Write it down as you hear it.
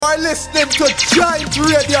are listening to Giant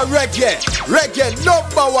Radio Reggae, Reggae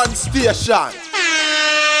 #1 station.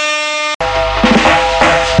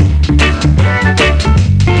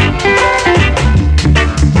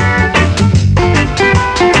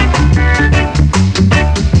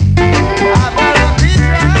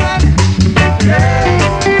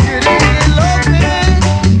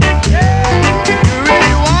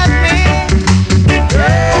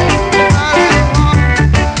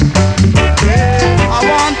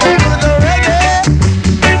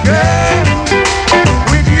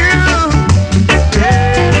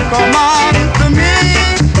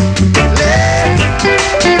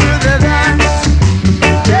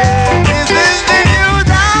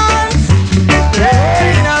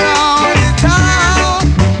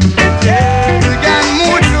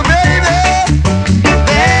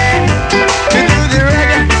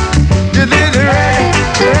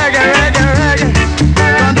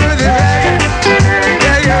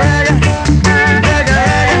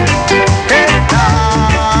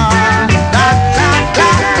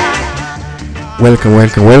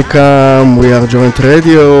 Welcome. We are Joint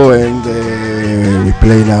Radio and we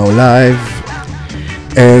play now live.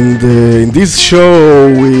 And in this show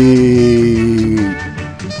we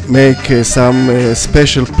make some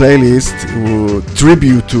special playlist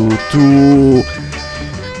tribute to two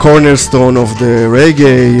cornerstone of the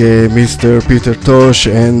reggae, Mr. Peter Tosh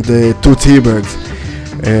and Toots Hibbert.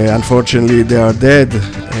 Unfortunately they are dead,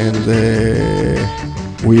 and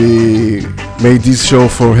we made this show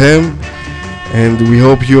for him. And we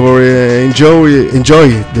hope you enjoy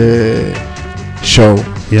the show.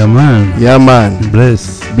 Yeah, man. Yeah, man.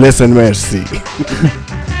 Bless and mercy.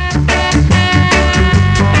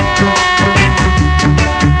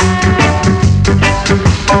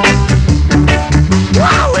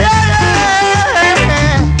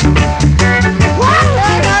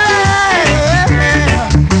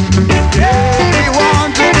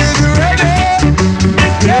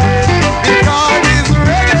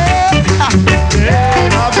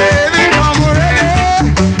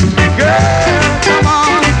 Come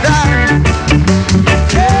on down.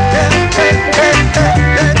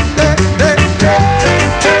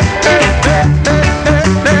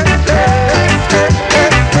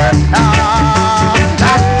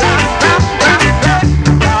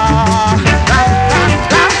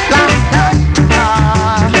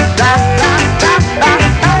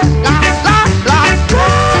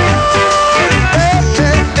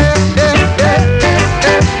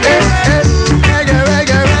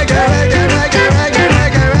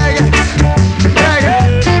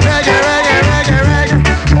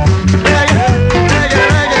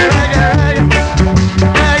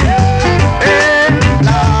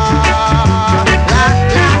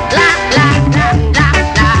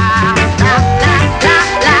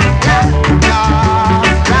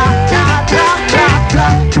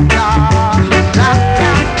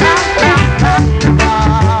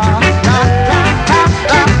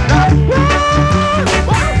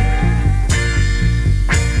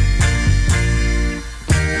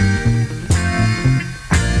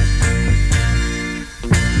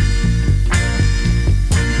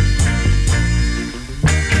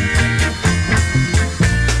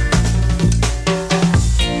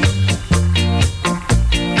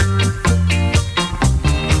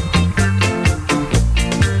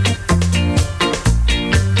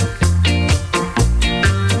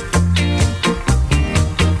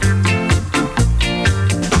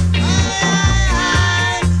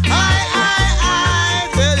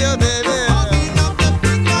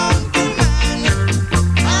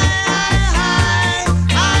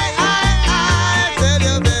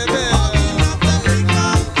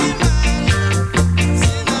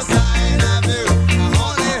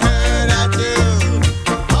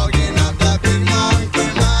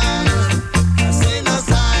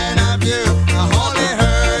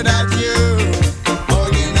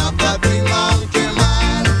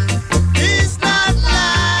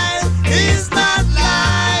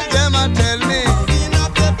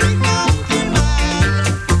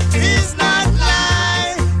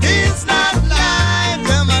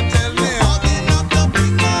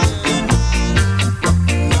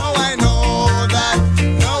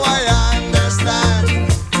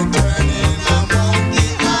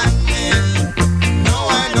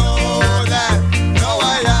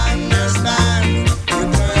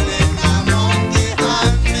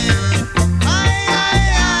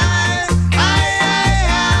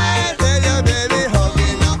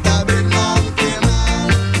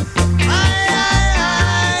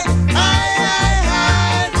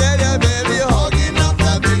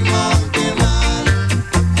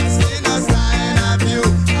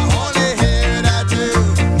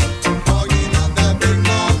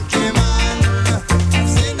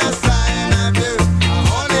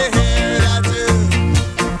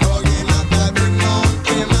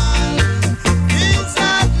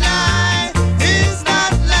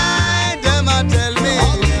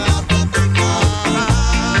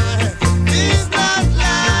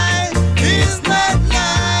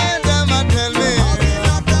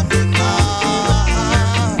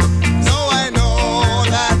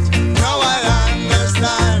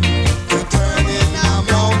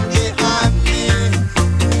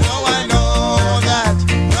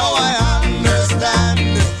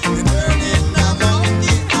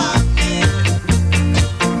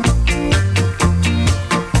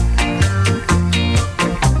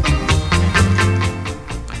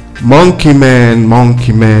 Monkey Man,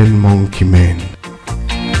 Monkey Man, Monkey Man.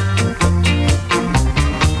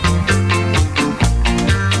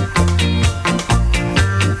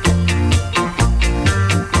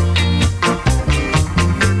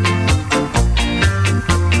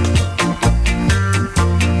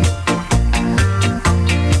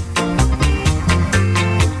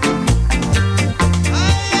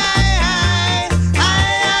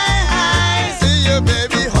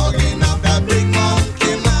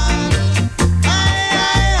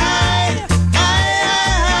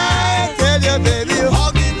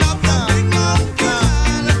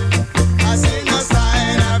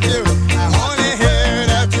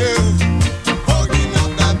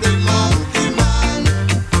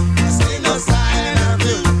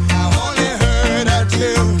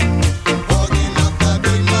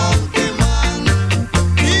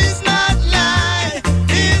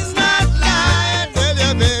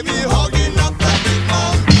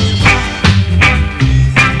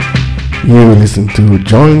 You listen to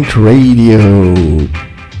Joint Radio,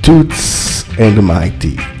 Toots and the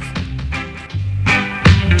Mighty.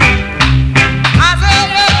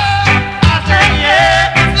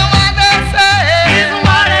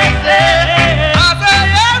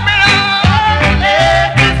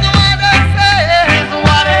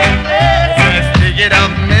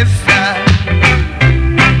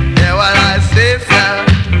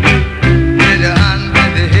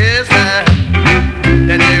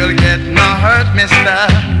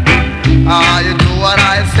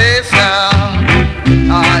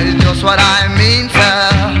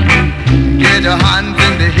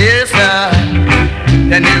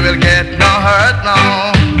 Then you will get no hurt, no.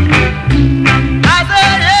 I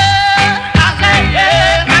say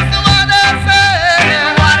yeah, that's what I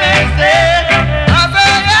say, what I say. I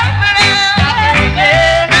say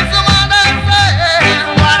yeah, that's what I say,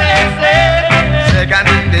 what I say.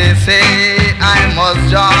 Second thing they say, I must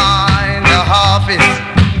join the office.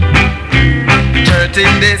 Third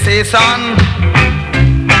thing they say, son,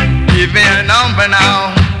 give me a number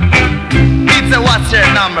now. It's a what's your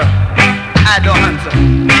number? I don't answer.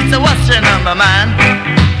 He said, what's your number, man?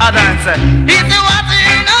 I don't answer. He said, what's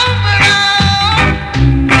your number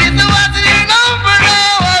now? He said, what's your number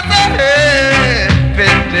now? I said, hey,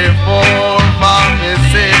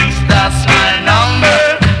 5446, that's my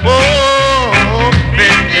number. Oh,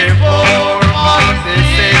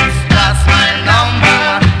 5446, that's my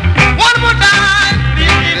number. One more time.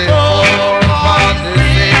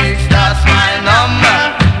 5446, that's my number.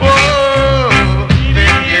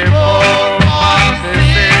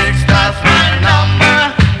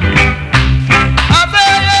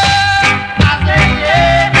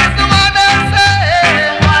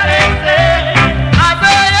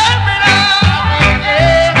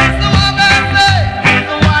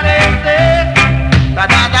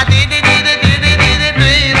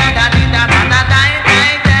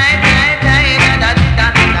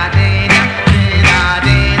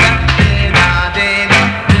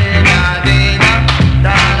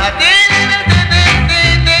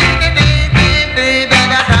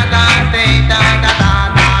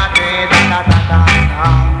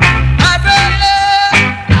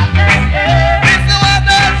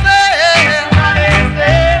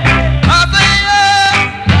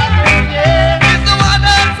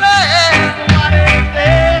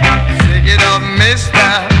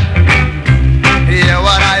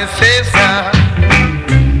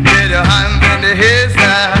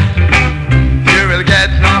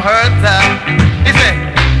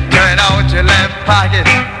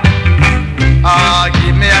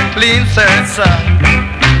 Clean shirt, sir.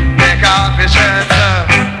 Take off your shirt, sir.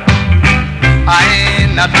 I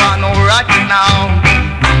ain't not got no rocket now.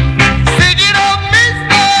 Sing it up,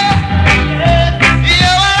 mister. You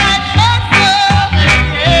are a shutter.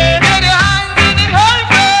 Get your hands in the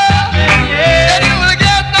holster. And you will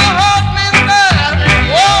get no hurt, mister.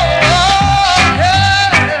 Whoa,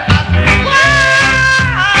 hey.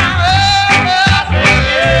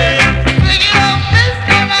 Sing it up,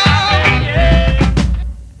 mister, now.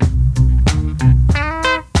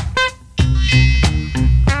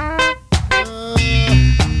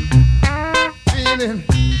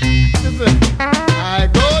 I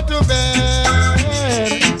go to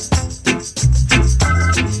bed,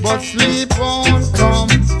 but sleep won't come.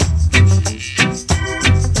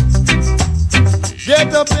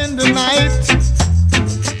 Get up in the night,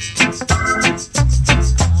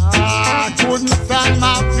 I couldn't stand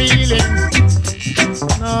my feelings.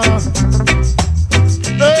 No.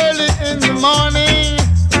 Early in the morning,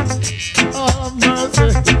 oh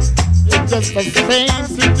mercy, it's just the same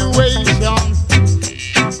situation.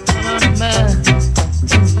 Man,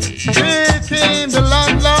 here came the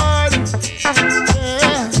landlord.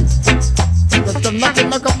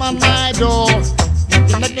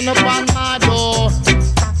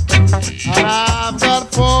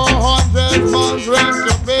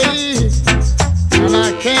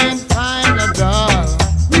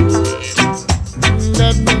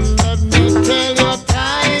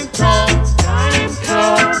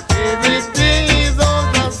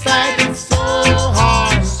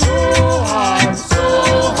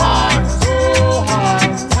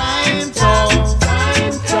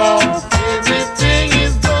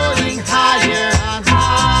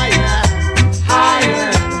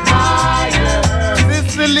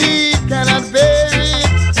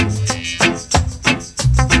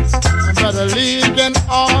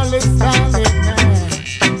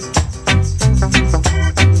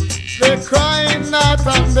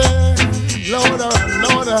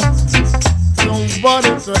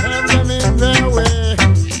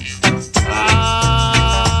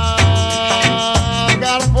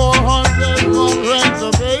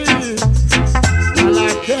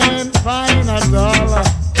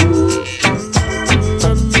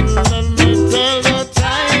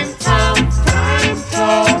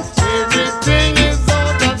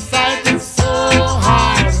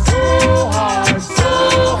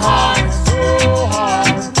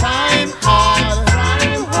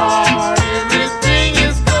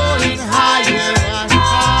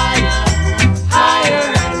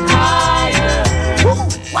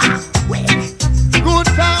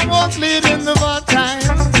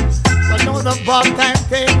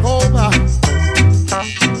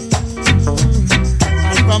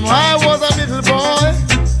 From when I was a little boy,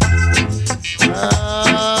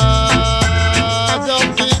 just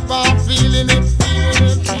keep on feeling it,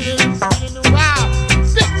 wow.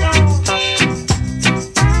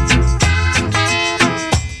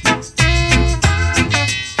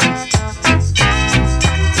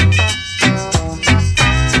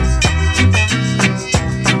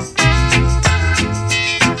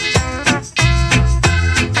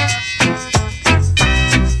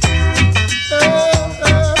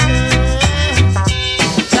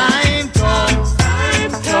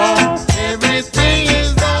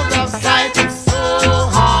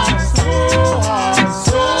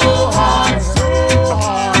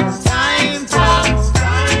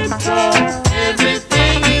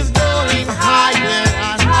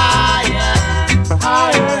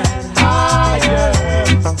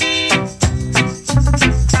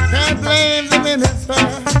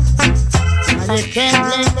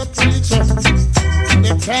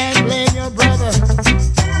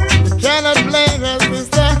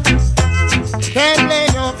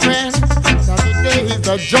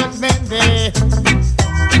 Judgment day,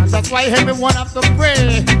 and that's why everyone have to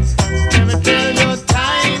pray. Let me tell you,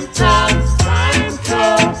 time comes,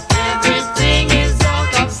 everything is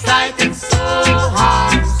out of sight. It's so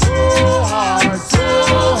hard, so hard, so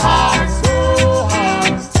hard, so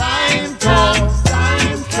hard. Time comes,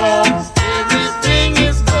 everything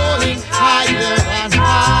is going higher and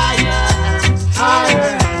higher,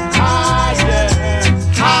 higher and higher,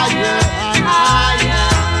 higher and higher,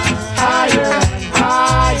 higher.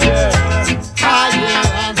 Higher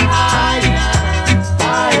and higher,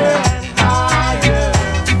 higher and higher,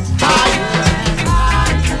 higher.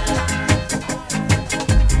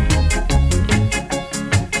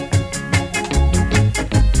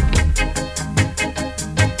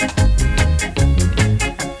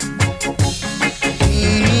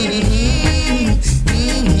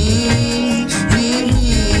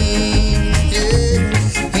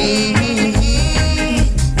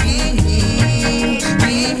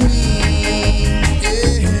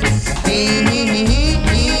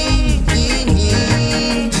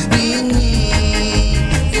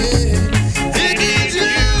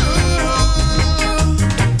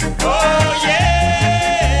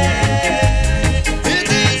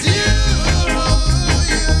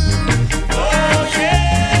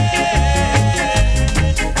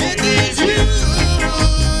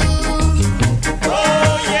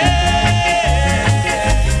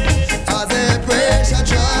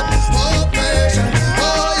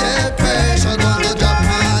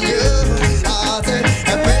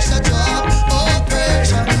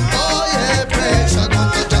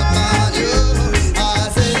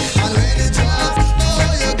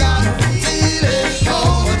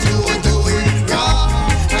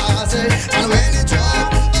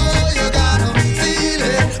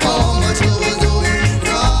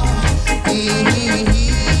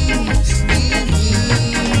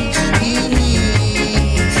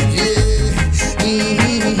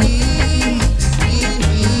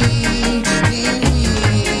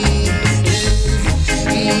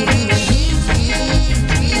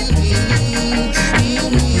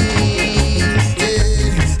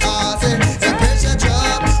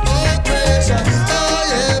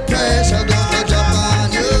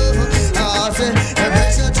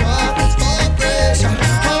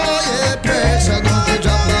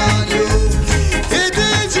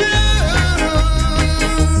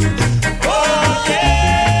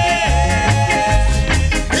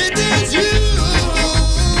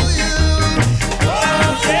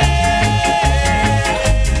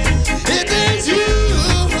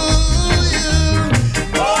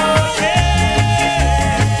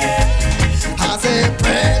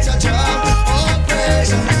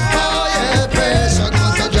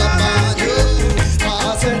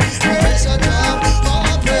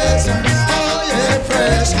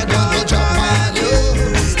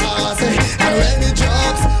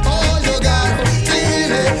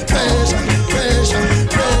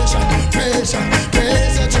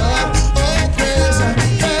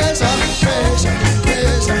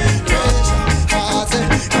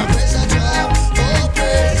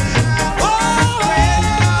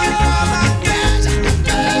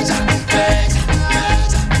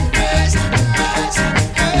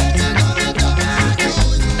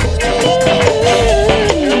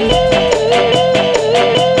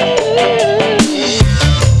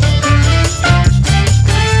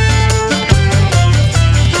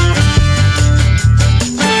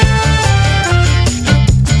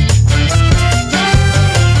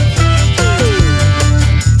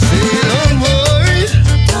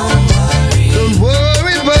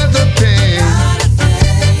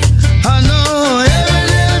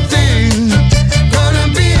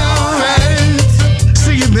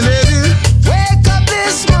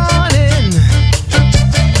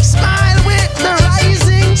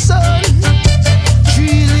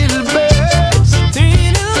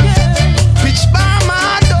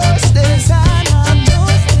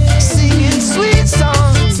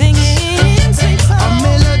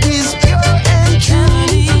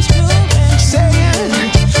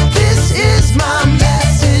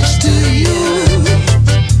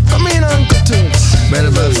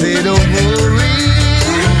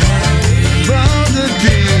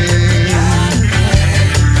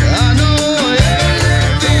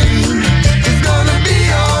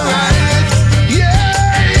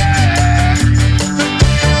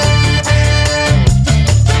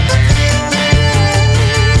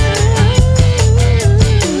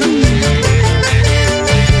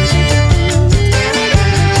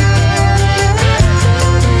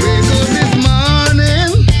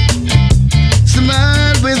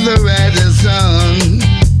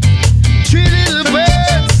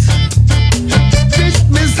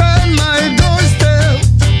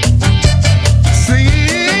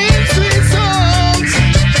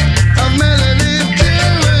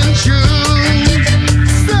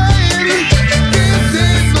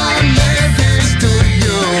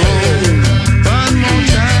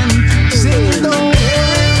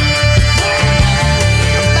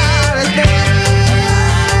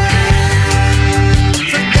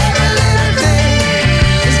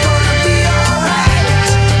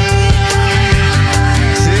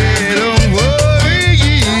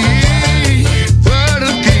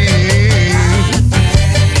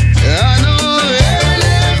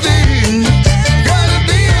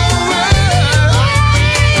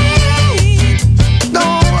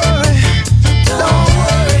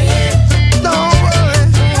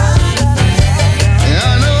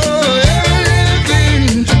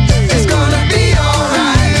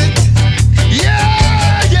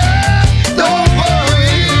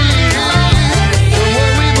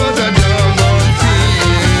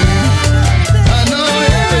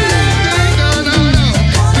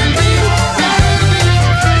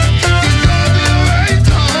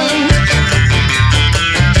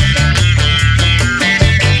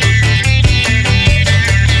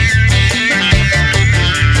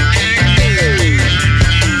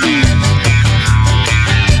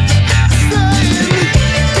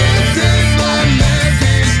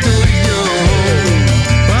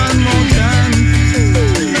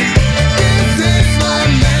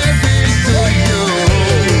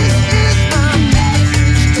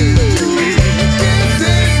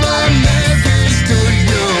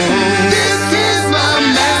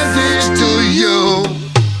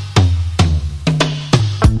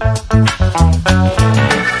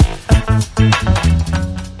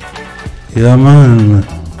 יא מן,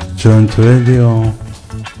 ג'וינט רדיו,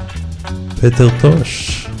 פטר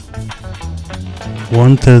טוש,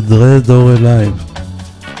 Wanted Red or Alive.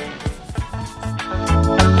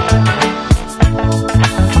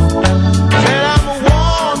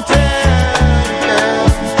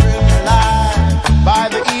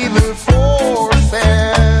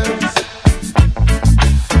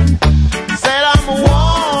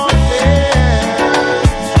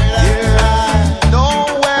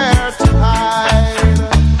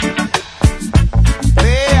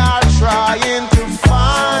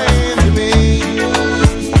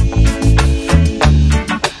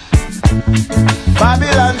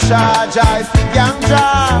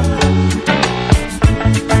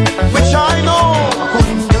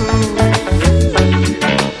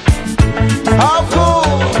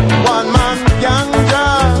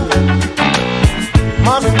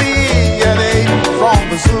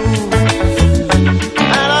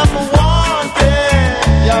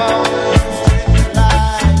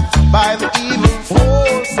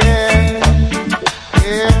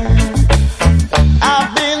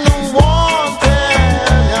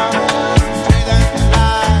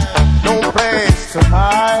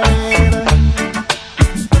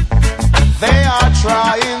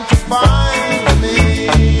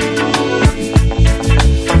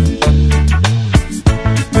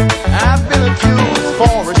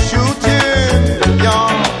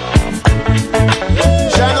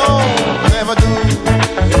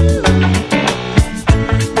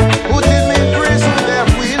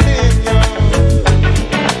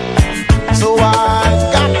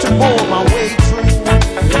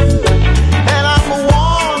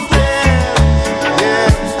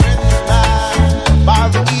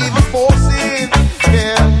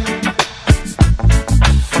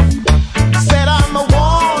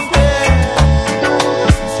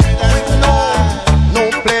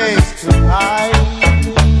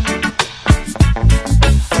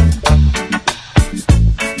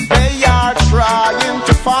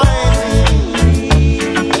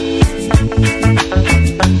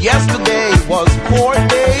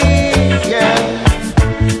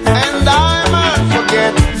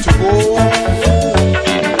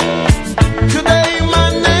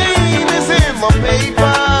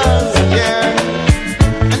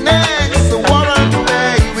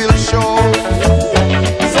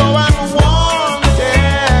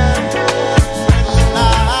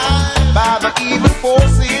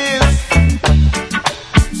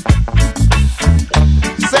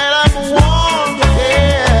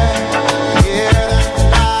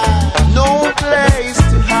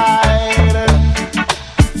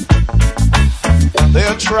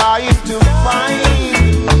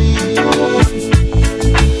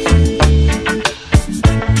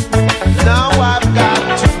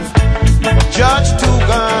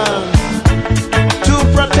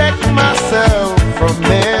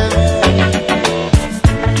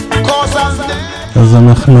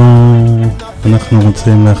 אנחנו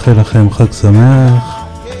רוצים לאחל לכם חג שמח.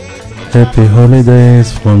 Happy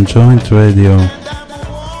Holidays from Joint Radio.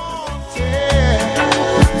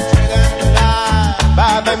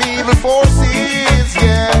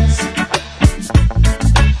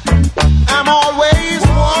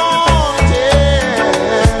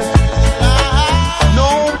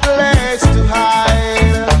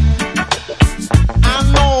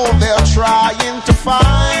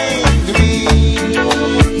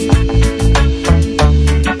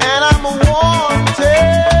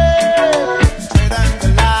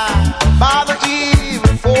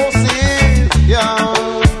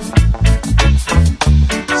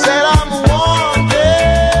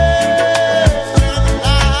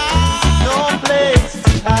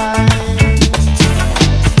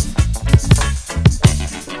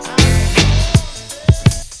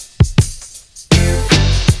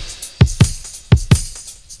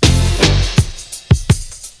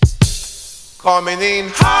 Coming in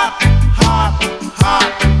hot, hot,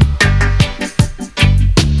 hot.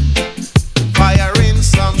 Firing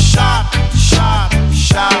some shot, shot,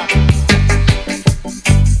 shot.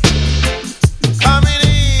 Coming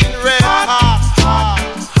in red hot, hot,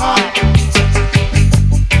 hot.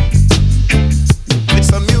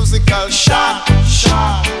 It's a musical shot,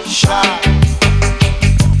 shot, shot.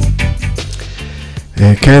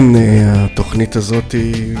 כן, התוכנית הזאת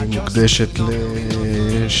היא מוקדשת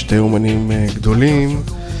לשתי אומנים גדולים.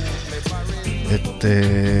 את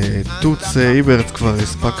טוץ איברט כבר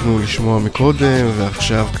הספקנו לשמוע מקודם,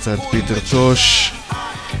 ועכשיו קצת פיטר טוש,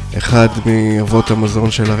 אחד מאבות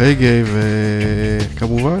המזון של הרגעי,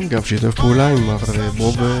 וכמובן גם שיתף פעולה עם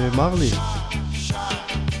בוב מרלי.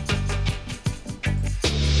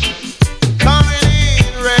 Coming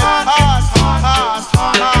in red hot.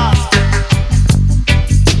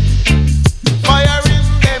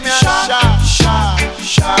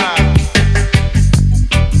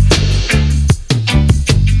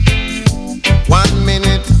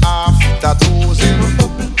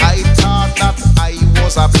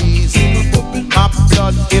 a blazing. My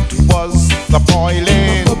blood, it was the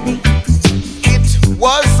boiling. It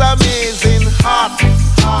was amazing, hot,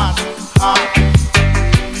 hot, hot.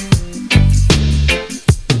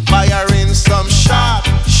 Firing some shot,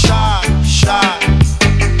 shot, shot.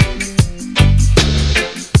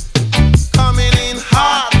 Coming in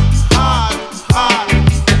hot, hot, hot.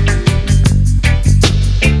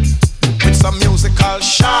 With some musical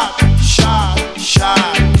shot, shot,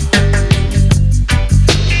 shot.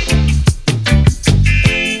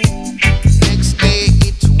 Next day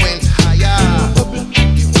it went higher.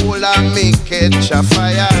 The whole of me catch a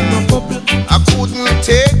fire. I couldn't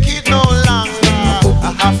take it no longer. I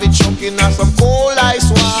have it choking on some cold ice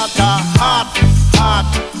water. Hot, hot,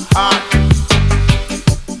 hot.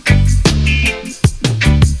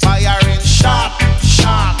 Firing shot,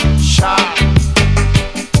 shot, shot.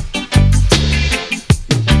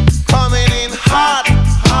 Coming in hot,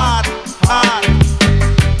 hot, hot.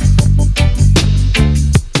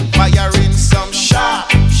 Firing some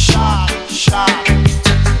shot, shot, shot.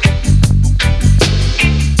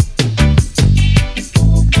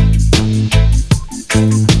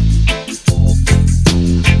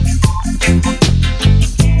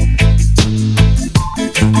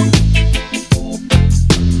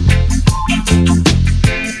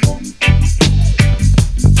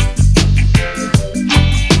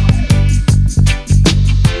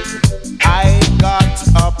 I got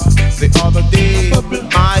up the other day.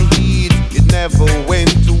 My heat, it never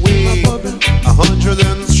went away.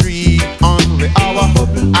 103 on the hour.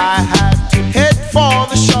 I had to head for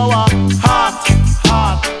the shower. Hot,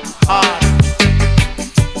 hot, hot.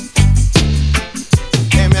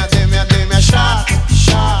 Give me a shot,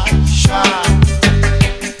 shot, shot.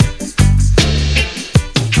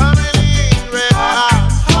 Coming in red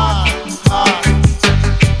hot, hot, hot.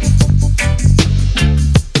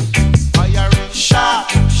 Firing shot,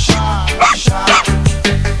 shot, shot.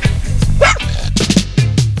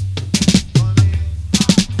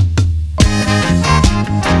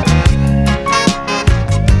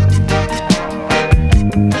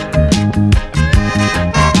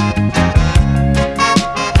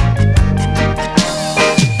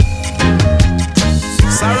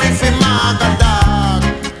 Sorry for my dog,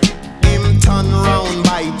 him turn round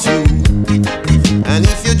by two. And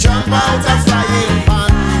if you jump out a frying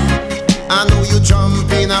pan, I know you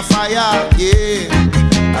jump in a fire,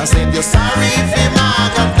 yeah. I said you're sorry for my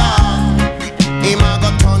dog, him a go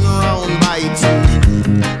turn round by two.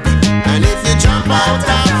 And if you jump out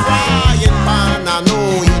a frying pan, I know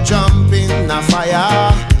you jump in a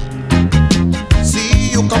fire.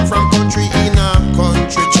 See, you come from country in a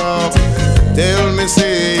country chop. Tell me,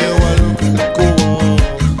 say you a look cool.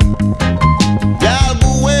 Y'all go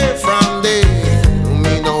away from there.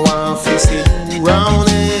 Me no want to see you round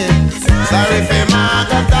here. Sorry for my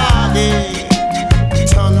doggy.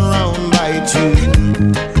 Turn around by two.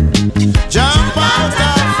 Jump out the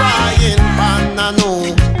frying pan. I know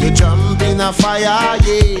you jump in a fire,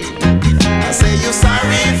 yeah. I say you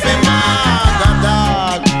sorry for my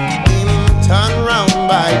dog. Him turn round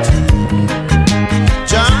by two.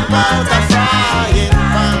 Jump out the frying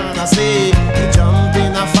pan. I say you jump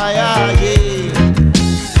in a fire, yeah.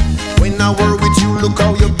 When I work with you, look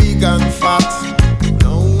how you're big and fat.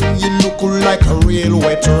 Now you look like a real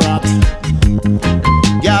wet rat.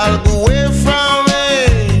 Y'all go away from me.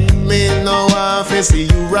 Me no want to see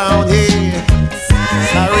you round here.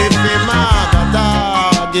 Sorry for my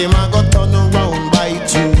dog. Him I got turn around by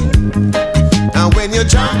two. And when you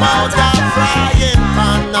jump out the frying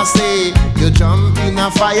pan, I say you jump in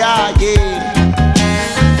a fire, yeah.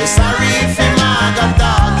 You're sorry for my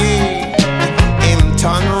doggy. Him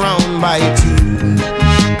turn around by two.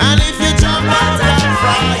 And if you jump out the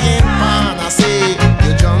frying pan, I say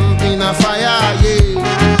you jump in a fire, yeah.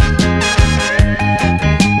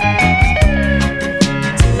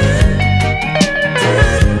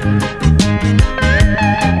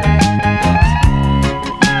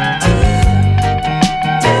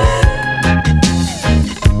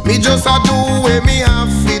 Me just a do what me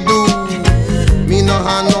have to do. Me no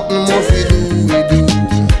have nothing more to do, we do.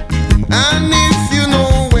 And if you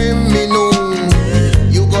know when me know,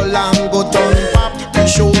 you go long go turn pop the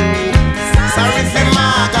show. Sorry for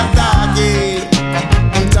my doggy,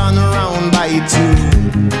 him turn around by two.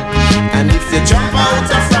 And if you jump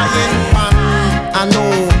out a frying pan, I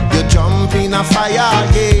know you jump in a fire,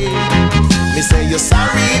 yeah. Me say you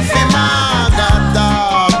sorry for my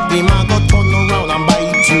dog, him a go turn around and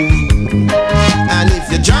bite you. And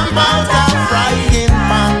if you jump out a frying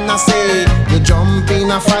pan, I say you jump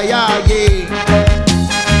in a fire,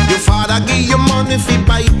 yeah. Your father give you money fi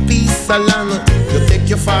buy piece of land. You take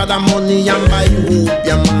your father of money and buy hope,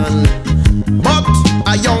 yeah man. But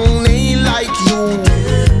a young nail like you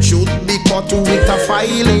should be caught with a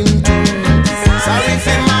filing too. Sorry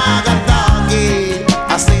for my doggy,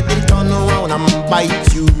 I said they turn around and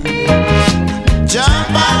bite you.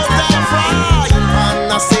 Jump out the frying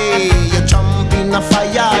pan, I say you jump in the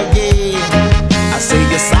fire, yeah. I say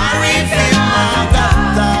you're sorry for my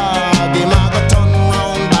doggy, my turn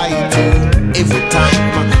around bite you every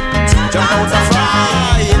time. Jump out the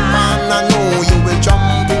frying pan, I know you will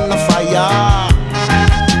jump in the fire.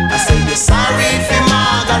 I say you're sorry for my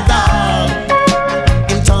dog,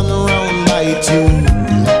 him turn around bite you.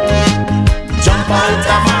 Jump out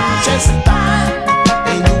of Manchester,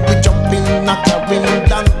 and you will jump in a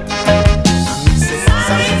Carrington. And me say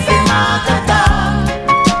sorry for my dog,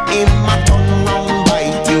 him a turn around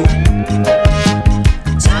bite you.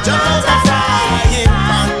 Jump out the frying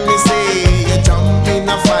pan, me say you jump in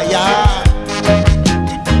a fire.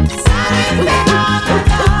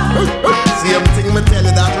 See everything me tell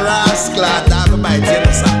you, that rascal dog will bite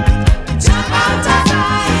you, sir. Jump out the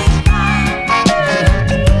frying pan.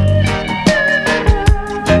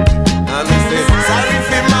 And me say sorry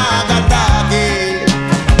for my doggy,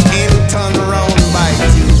 him turn around bite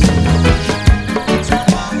you.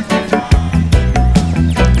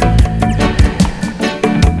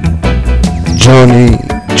 Johnny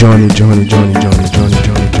be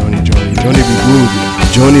good.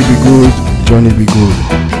 Johnny be good. Johnny be good.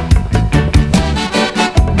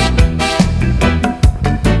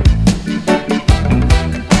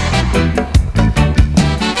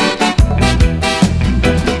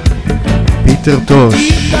 Peter Tosh.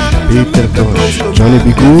 Johnny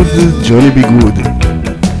be good. Johnny be good.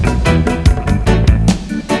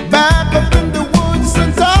 Back up in the woods on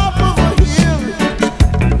top of a hill,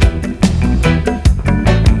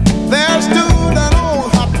 there stood an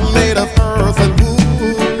old hut made of earth and wood.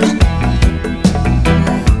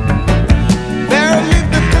 There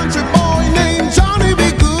lived a country boy named Johnny B.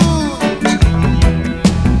 Good,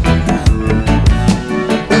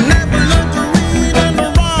 who never learned to read and to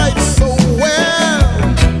write so well,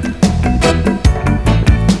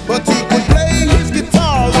 but he could play his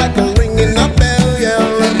guitar like a ringing a bell,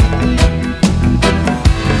 yeah.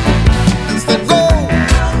 And said, go,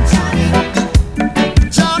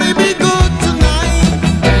 Johnny be good tonight,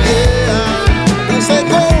 yeah. And said,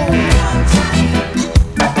 go,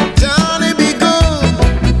 Johnny be good.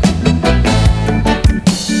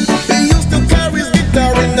 He used to carry his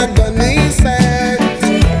guitar in the gunny sack,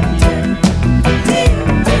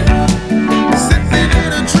 sitting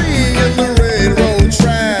in a tree in the railroad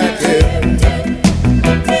track, yeah.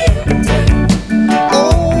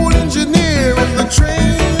 Old engineer in the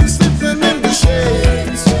train, sitting in the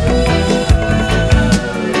shades,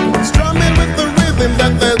 strumming with the rhythm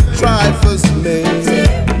that the drivers made.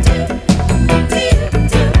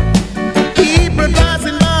 People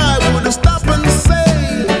passing by would stop and say,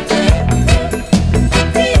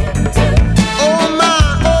 oh my,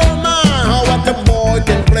 how what the boy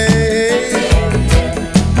can play.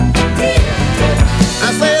 I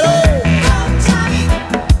said, oh,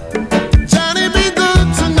 Johnny be good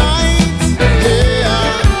tonight, yeah.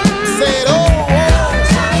 Said, oh,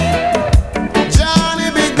 Johnny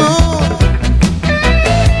be good.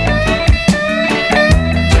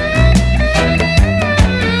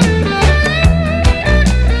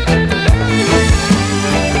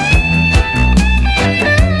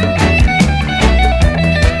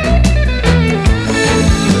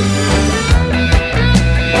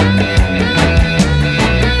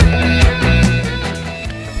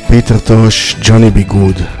 Peter Tosh, Johnny be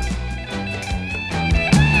good.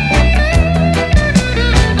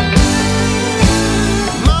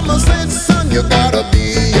 Mama said, son, you gotta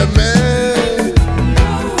be a man.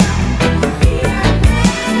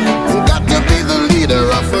 You got to be the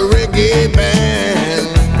leader of a reggae band.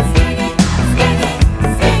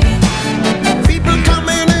 People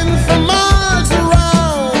coming in from miles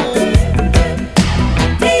around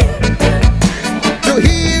to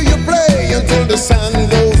hear you play until the sun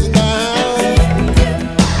goes down.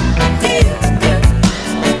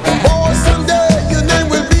 Boy, someday your name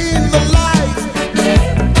will be in the light,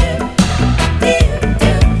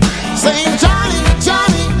 saying Johnny,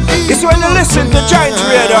 Johnny. It's when you listen to Giant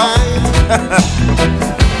Radio.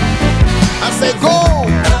 I say go,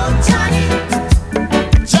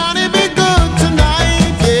 Johnny be good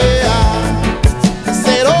tonight, yeah. I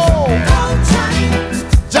said oh,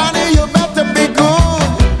 Johnny you better be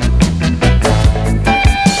good.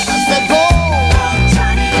 I said go,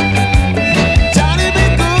 Johnny be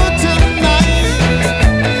good tonight.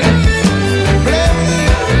 Play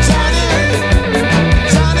Johnny,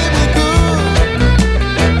 Johnny be good.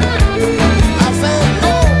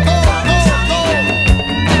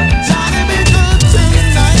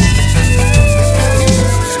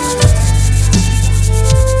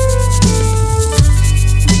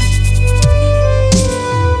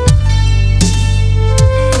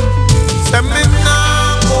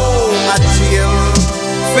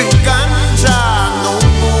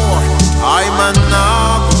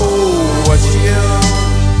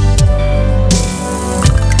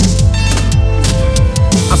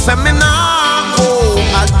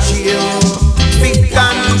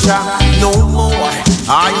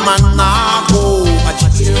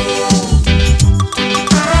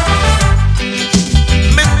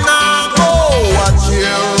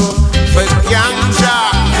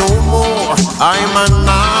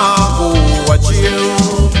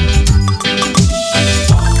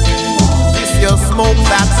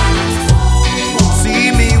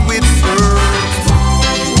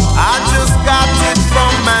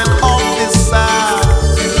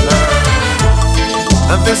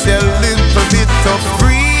 say a little bit of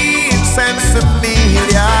green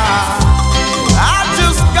sensibilia. I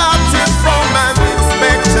just got it from an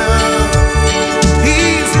inspector.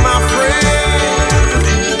 He's my friend.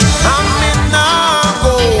 I'm in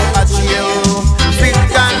go a jail. Big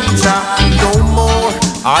ganja no more.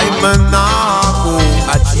 I'm a go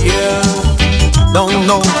a jail. Don't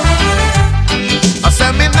know. I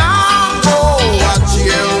said me now go a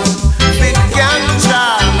jail. Big ganja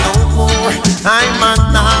no more. I'm a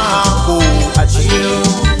go a jail.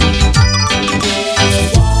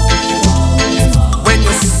 When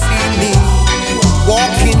you see me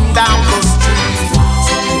walking down the street,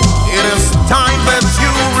 it is time that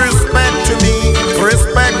you respect to me.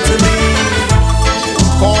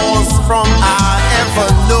 'Cause from I ever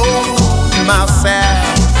know myself,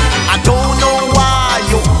 I don't know why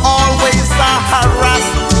you always are harass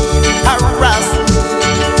me.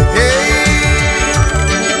 Hey,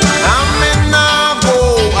 I'm in go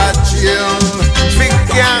a jail. Big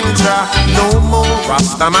ganja no more.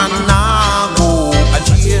 Rastaman go a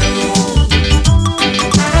jail.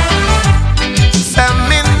 Say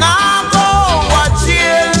me go a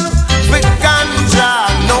jail. Big ganja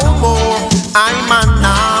no more. I'm a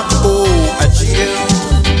go a jail.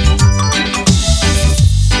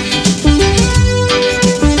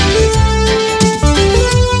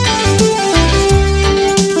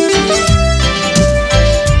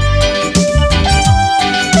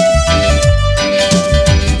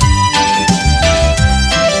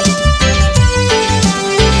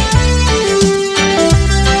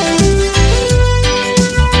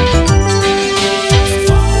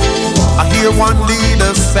 One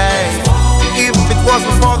leader say, if it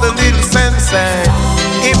wasn't for the little sensei,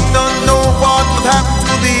 if don't know what would happen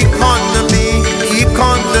to the economy.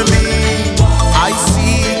 I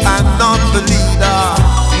see another leader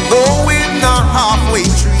going a halfway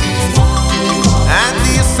tree, and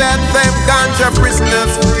he set them ganja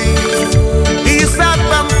prisoners free. He set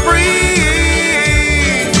them free.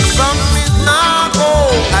 Some is now go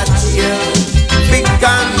at jail. Big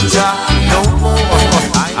ganja no more.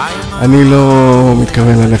 אני לא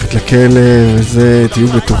מתכוון ללכת לכלא, וזה תהיו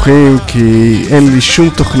בטוחים, כי אין לי שום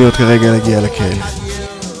תוכניות כרגע להגיע לכלא.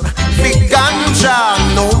 Big ganja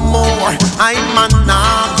no more. I'm a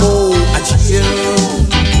go a jail.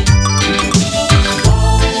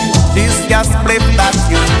 This gas flip that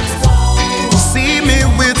you see me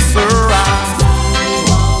with, sir,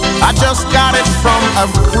 I just got it from a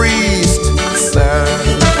priest, sir.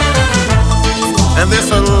 And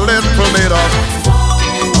there's a little bit of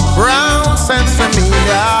brown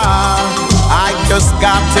sensibilia. I just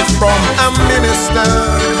got it from a minister.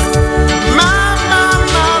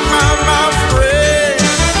 My friend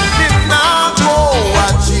did not go a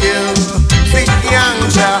jail. Big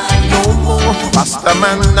ganja no more. Pastor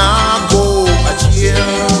man now go a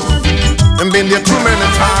jail. And been there too many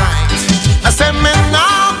times. I said me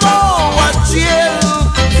now go a jail.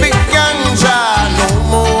 Big ganja no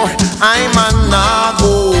more. I'm a now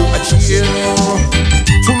go a jail.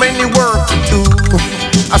 Too many work to do.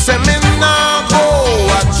 I said me now go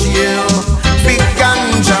a jail. Big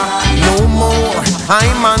ganja no more.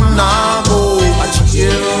 I'm a now go a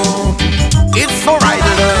jail. It's for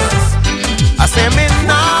idlers. I said me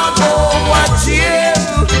now go a jail.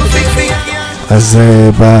 Big ganja. אז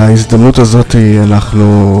בהזדמנות הזאת אנחנו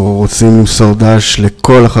רוצים למסור דש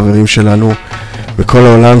לכל החברים שלנו בכל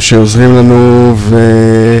העולם שעוזרים לנו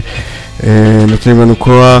ונותנים לנו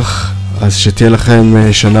כוח. אז שתהיה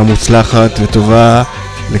לכם שנה מוצלחת וטובה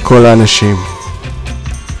לכל האנשים.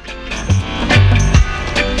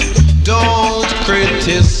 Don't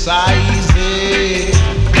criticize it.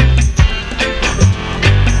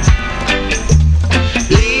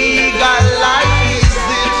 Legalize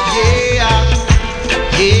it,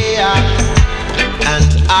 yeah.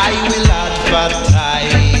 And I will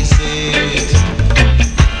advertise it.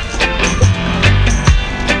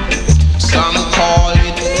 Some call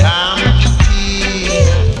it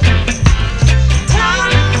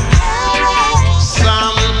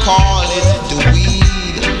some call it the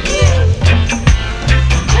weed.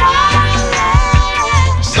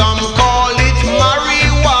 Some call it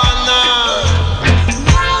marijuana.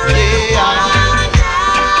 Yeah.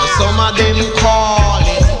 Some of them call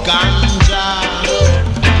it ganja.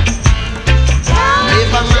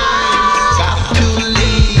 Never mind, got to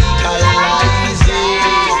legalize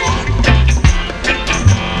it.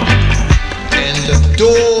 And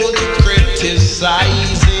don't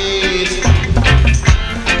criticize it.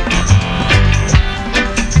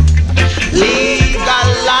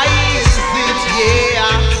 Legalize it,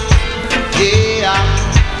 yeah.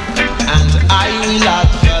 And I will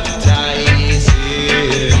advertise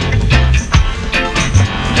it.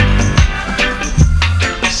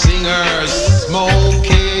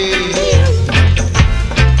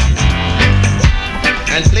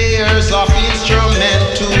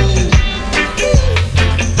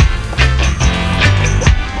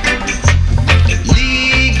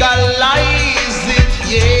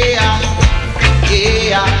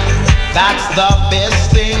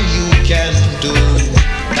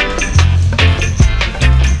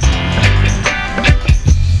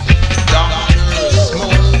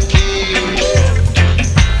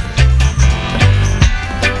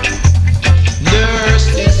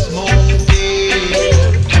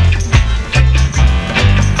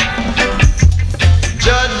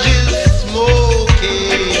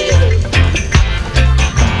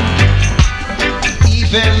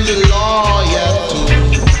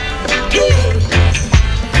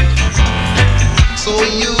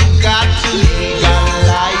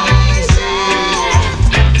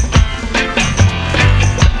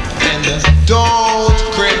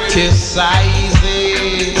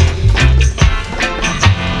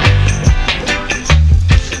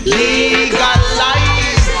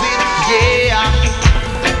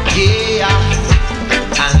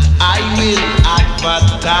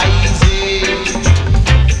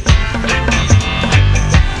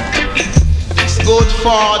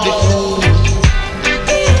 for the food.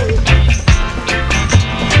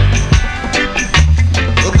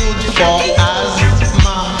 Good for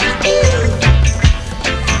asthma.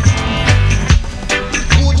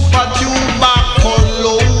 Good for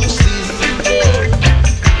tuberculosis.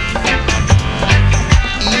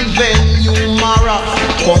 Even humorous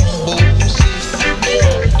combosis.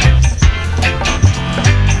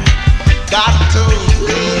 Got to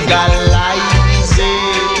legalize it.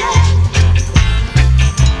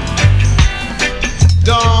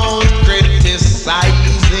 Don't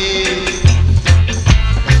criticize it.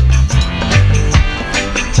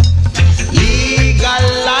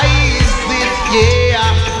 Legalize it,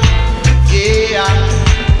 yeah, yeah.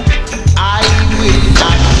 I will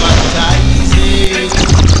advertise it.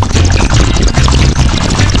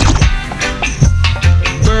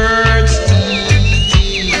 Birds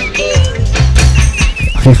eat it.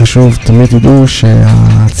 הכי חשוב, תמיד תדעו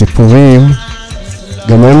שהציפורים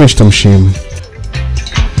גם הם משתמשים.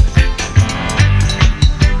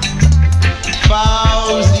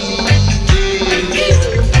 Fowls eat it.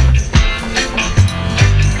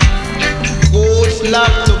 Goats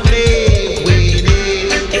love to play with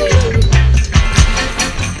it.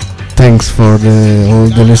 Thanks for all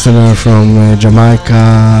the listener from Jamaica,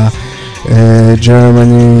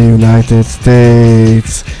 Germany, United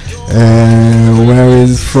States, where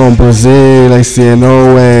is from Brazil, I see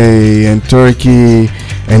Norway and Turkey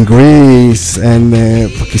and Greece and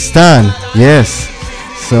Pakistan, yes.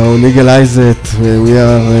 So legalize it, we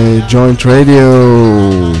are Joint Radio.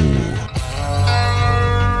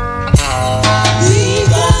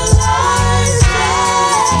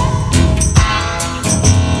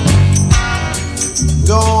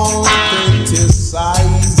 Don't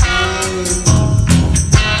criticize it.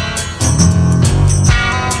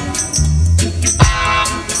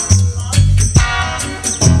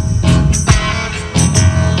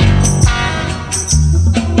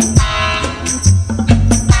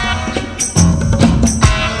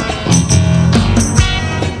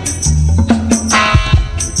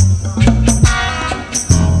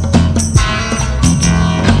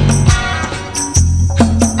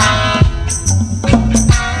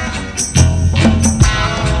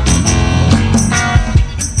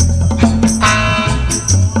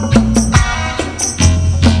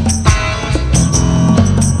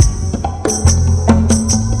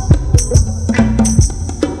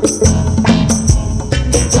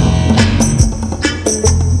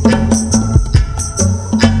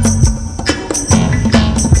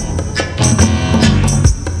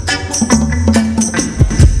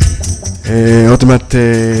 עוד מעט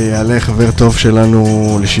יעלה חבר טוב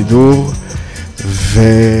שלנו לשידור,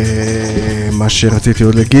 ומה שרציתי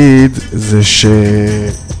עוד להגיד זה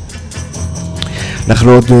שאנחנו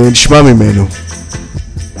עוד נשמע ממנו.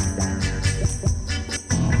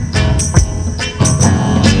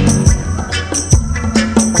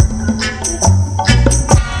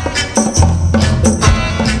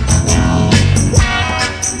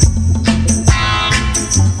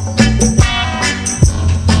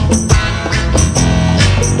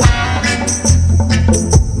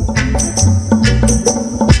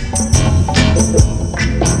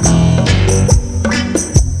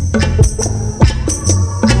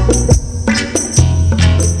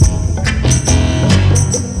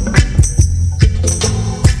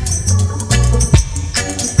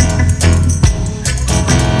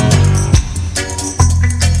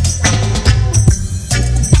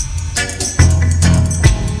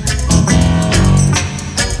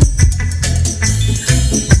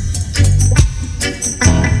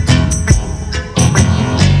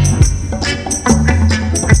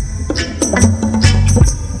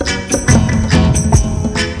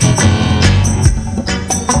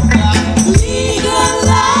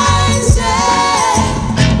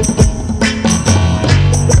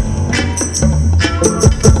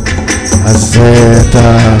 אז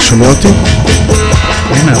אתה שומע אותי?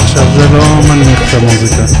 הנה, עכשיו זה לא מנמיך את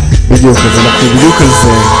המוזיקה. בדיוק, אז אנחנו בדיוק על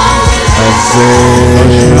זה. אז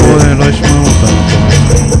לא ישמעו אותנו.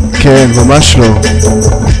 כן, ממש לא.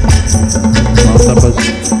 מה עושה בזה?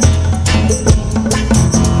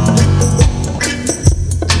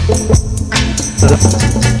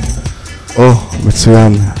 או,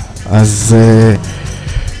 מצוין. אז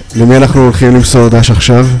למי אנחנו הולכים למסור דש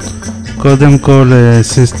עכשיו? קודם כל,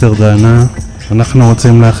 סיסטר דנה, אנחנו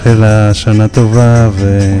רוצים לאחל לה שנה טובה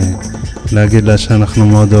ולהגיד לה שאנחנו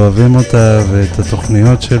מאוד אוהבים אותה ואת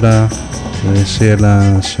התוכניות שלה, ושיהיה לה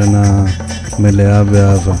שנה מלאה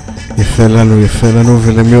באהבה. יפה לנו,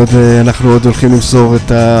 ולמי עוד אנחנו עוד הולכים למסור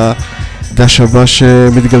את הדש הבא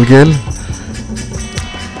שמתגלגל?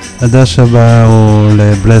 הדש הבא הוא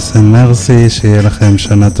ל-Bless and Mercy, שיהיה לכם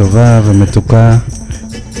שנה טובה ומתוקה.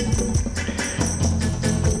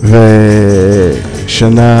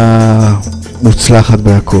 ושנה מוצלחת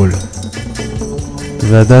בהכל.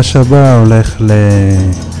 והדש הבא הולך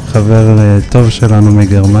לחבר טוב שלנו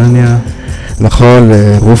מגרמניה. נכון,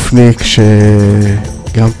 רופניק,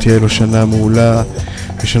 שגם תהיה לו שנה מעולה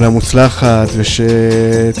ושנה מוצלחת,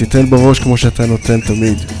 ושתיתן בראש כמו שאתה נותן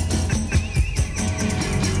תמיד.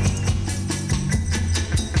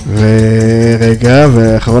 ורגע,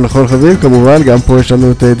 ואחרון אחרון חביב, כמובן, גם פה יש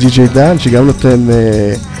לנו את ג'י.ג'יי דן, שגם נותן,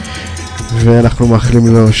 ואנחנו מאחלים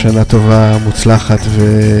לו שנה טובה, מוצלחת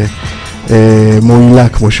ומועילה,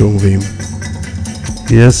 כמו שאומרים.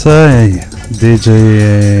 Yes, די.ג'יי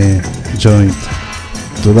ג'וינט.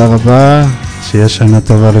 תודה רבה. שיהיה שנה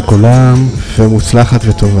טובה לכולם. ומוצלחת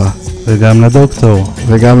וטובה. וגם לדוקטור.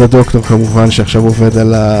 וגם לדוקטור, כמובן, שעכשיו עובד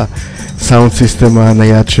על הסאונד סיסטם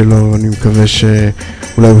הנייד שלו, אני מקווה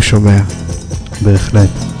שאולי הוא שומע. בהחלט.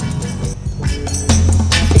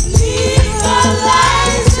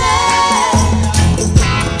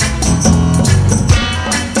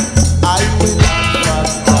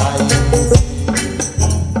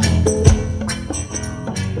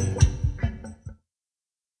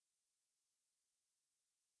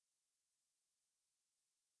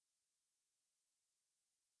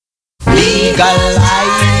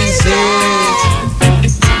 Legalize it.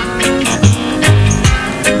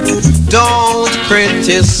 Don't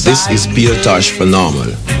criticize. This is Peter Tosh for NORML,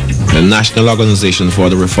 the National Organization for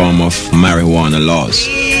the Reform of Marijuana Laws.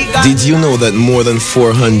 Did you know that more than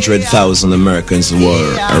 400,000 Americans were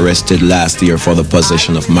arrested last year for the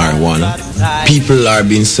possession of marijuana? People are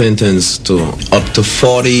being sentenced to up to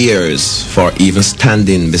 40 years for even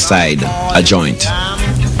standing beside a joint.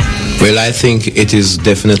 Well, I think it is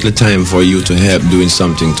definitely time for you to help doing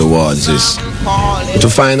something towards this. To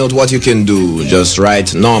find out what you can do, just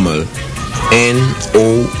write NORML,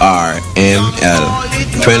 NORML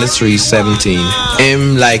 2317, M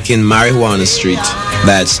like in Marijuana Street.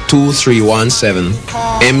 That's 2317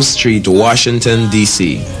 M Street, Washington,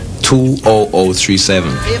 D.C.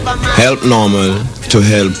 20037. Help NORML to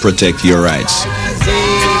help protect your rights.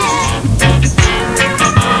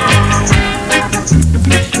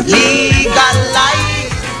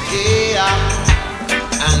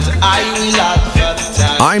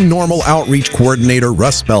 I'm NORML Outreach Coordinator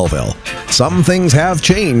Russ Belville. Some things have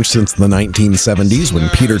changed since the 1970s when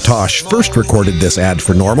Peter Tosh first recorded this ad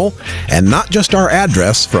for NORML, and not just our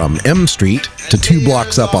address from M Street to 2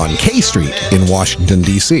 blocks up on K Street in Washington,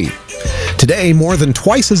 D.C. Today, more than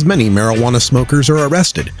twice as many marijuana smokers are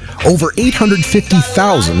arrested, over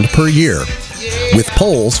 850,000 per year. With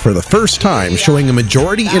polls for the first time showing a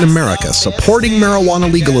majority in America supporting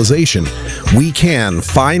marijuana legalization, we can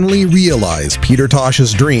finally realize Peter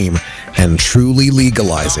Tosh's dream and truly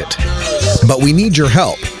legalize it. But we need your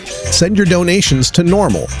help. Send your donations to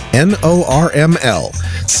NORML, NORML,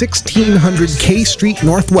 1600 K Street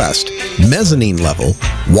Northwest, mezzanine level,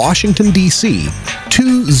 Washington, D.C.,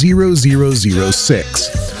 20006.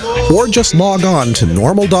 Or just log on to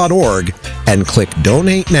normal.org and click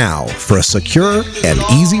Donate Now for a secure and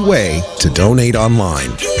easy way to donate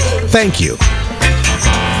online. Thank you.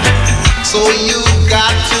 So you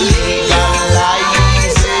got to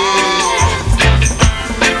legalize it.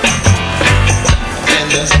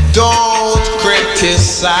 And don't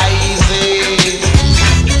criticize it.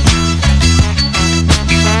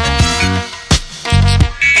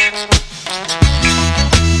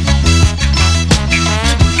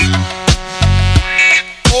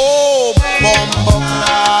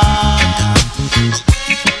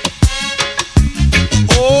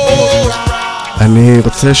 אני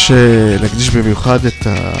רוצה להקדיש במיוחד את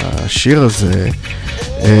השיר הזה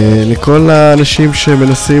לכל האנשים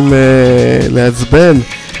שמנסים לעצבן,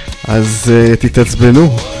 אז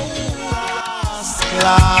תתעצבנו.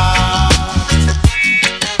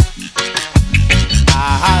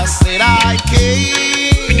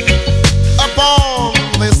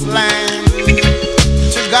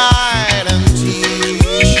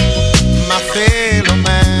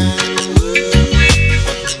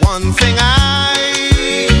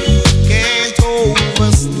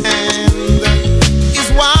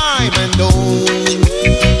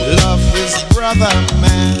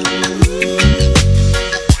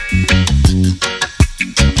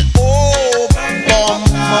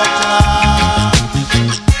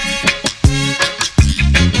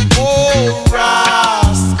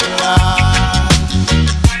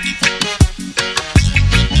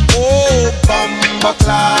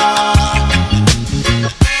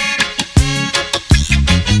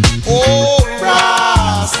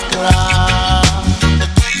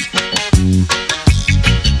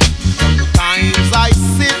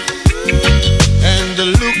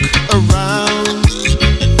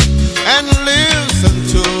 and listen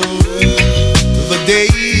to the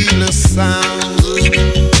daily sound.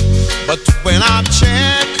 But when I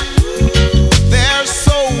check, there's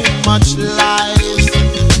so much lies,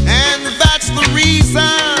 and that's the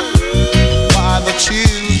reason why the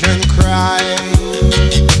children cry.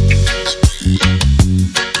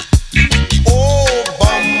 Oh,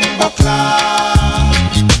 Bumbleclad,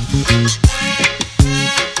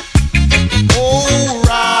 oh,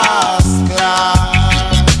 Rasclad,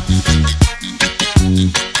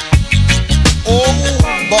 oh,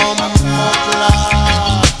 Bumbleclad,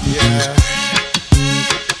 yeah.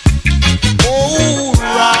 Oh,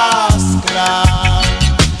 Rasclad,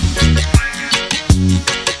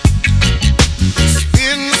 it's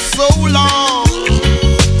been so long,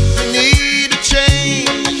 we need a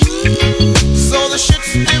change. So the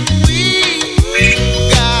system we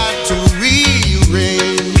got to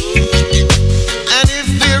rearrange. And if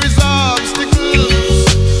there is obstacles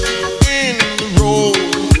in the road,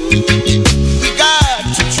 we got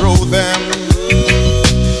to throw them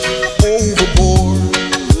overboard.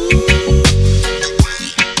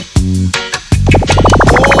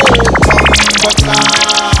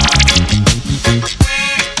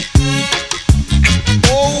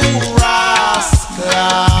 Oh,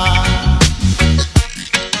 Rasclad,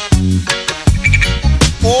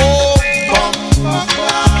 oh,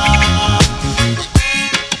 Bumbleclad,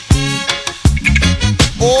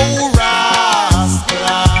 oh, Rasclad.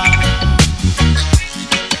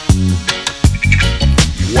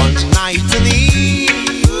 One night an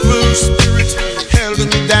evil spirit held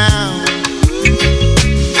me down.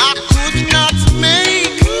 I could not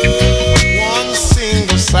make one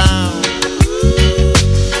single sound.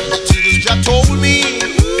 Till Jah told me,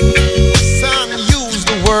 son, use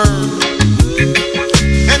the word.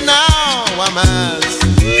 And now I'm as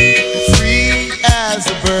free as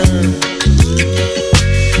a bird.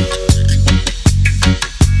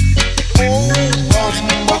 Oh,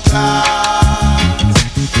 Bumbleclad,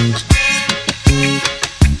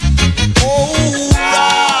 oh,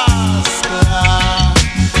 Rasclad,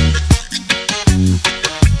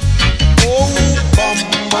 oh,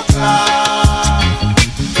 Bumbleclad,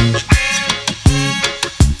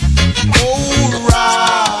 oh,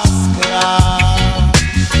 Rasclad,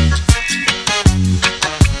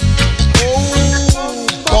 oh,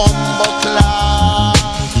 Bumbleclad,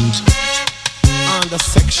 under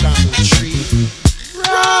section 3.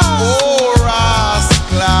 Oh,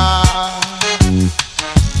 Rasclad,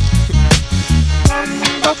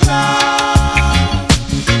 Bumbleclad,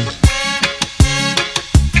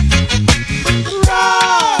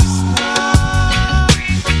 Rasclad,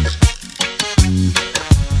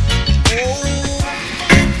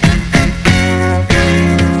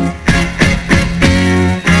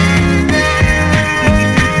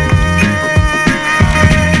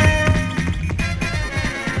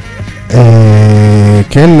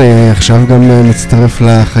 כן, עכשיו גם מצטרף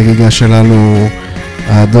לחגיגה שלנו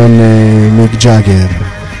האדון מיק ג'אגר.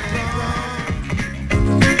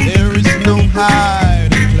 there is no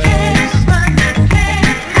hiding place.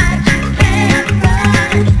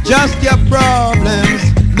 Just your problems,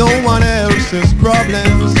 no one else's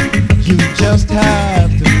problems. You just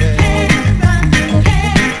have to make.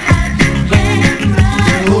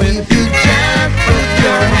 So if you just put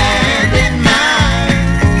your hand in mine,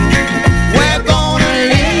 we're gonna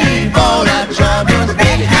leave all our troubles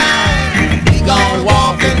behind. We gonna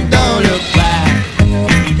walk and don't look back.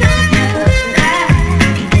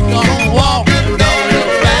 Gonna walk and don't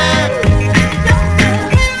look back.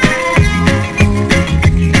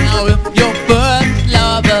 Now if your first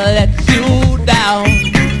lover lets you down,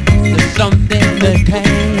 there's something that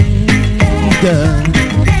can't be done.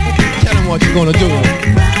 Tell him what you're gonna do.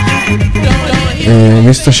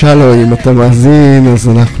 מיסטר שלו, אם אתה מאזין, אז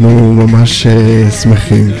אנחנו ממש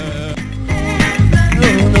שמחים.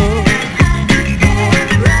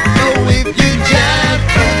 So if you just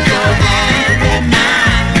put your hand in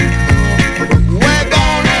mine, we're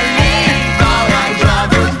gonna leave all our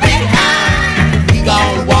troubles behind. We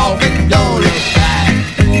gonna walk and don't look back.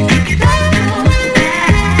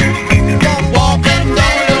 Gonna walk and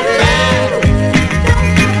don't look back.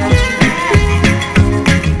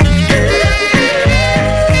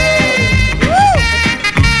 Woo!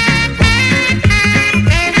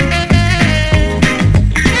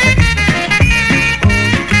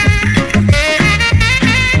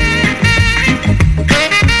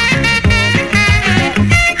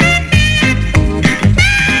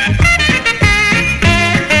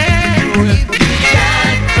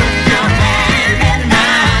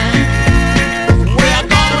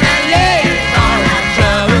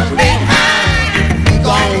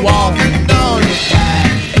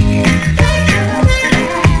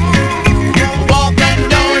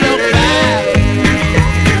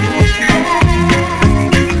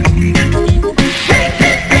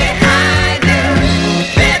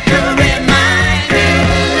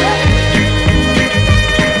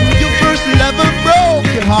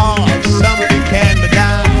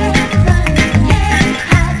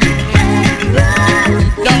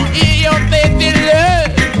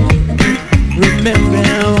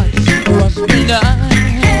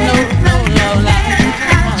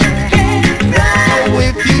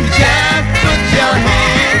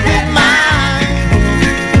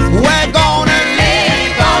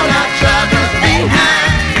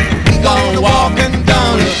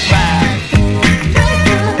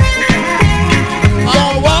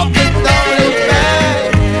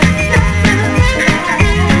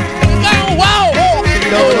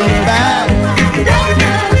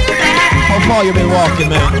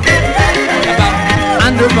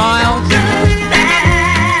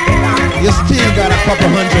 couple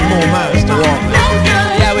hundred more miles to walk.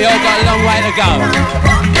 Yeah, we all got a long way to go.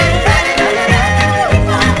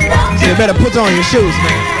 So you better put on your shoes,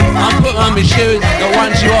 man. I'm putting on my shoes, got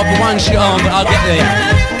one shoe off and one shoe on, but I'll get there.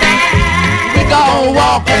 We go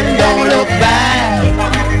walk and don't look back.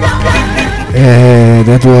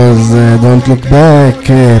 That was Don't Look Back,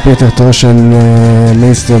 Peter Tosh and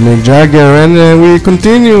Mr. Mick Jagger, and we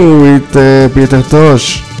continue with Peter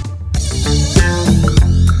Tosh.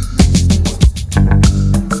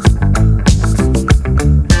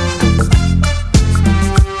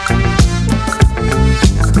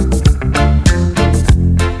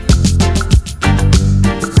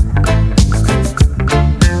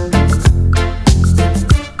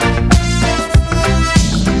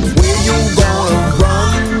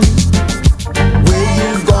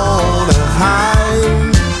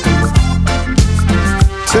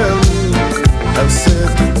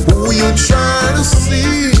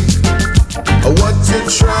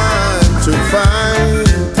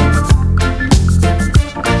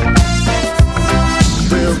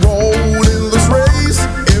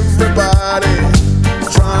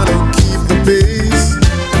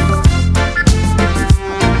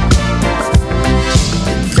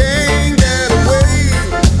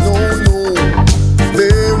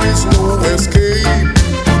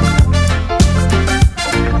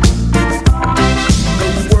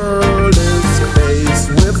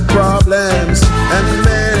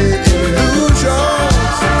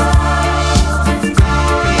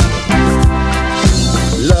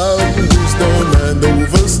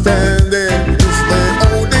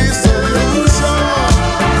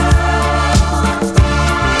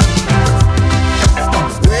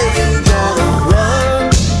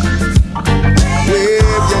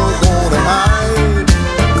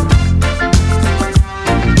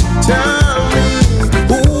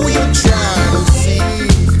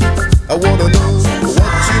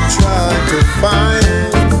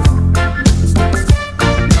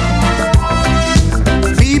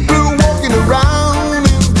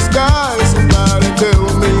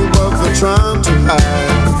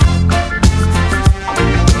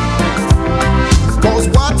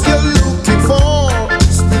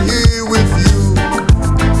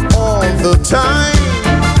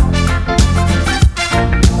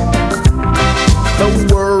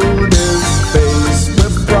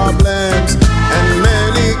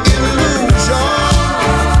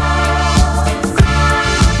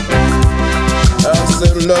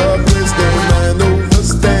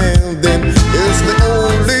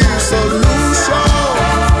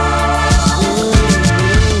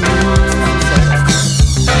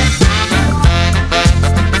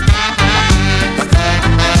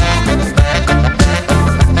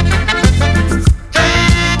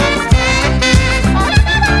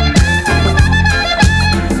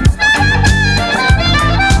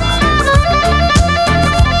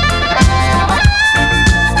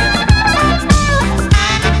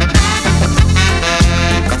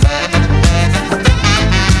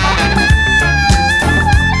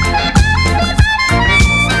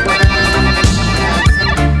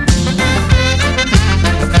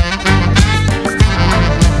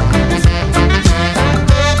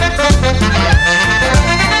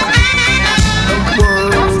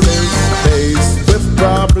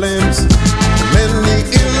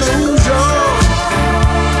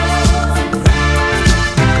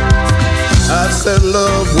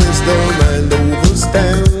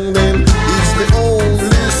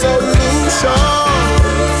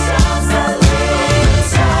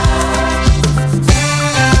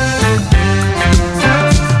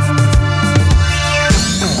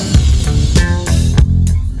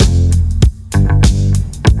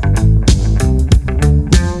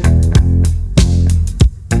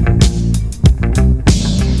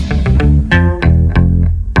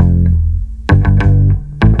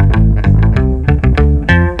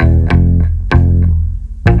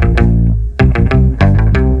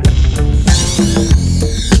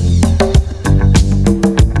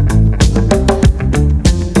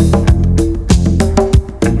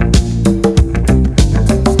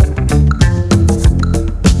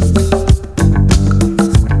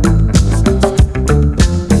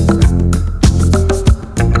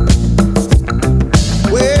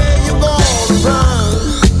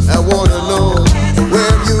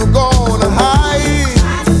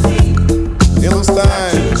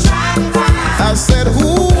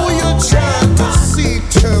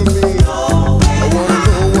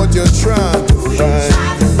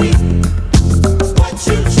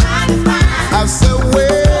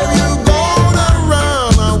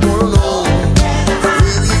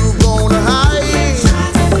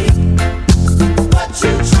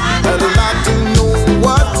 I'd like to know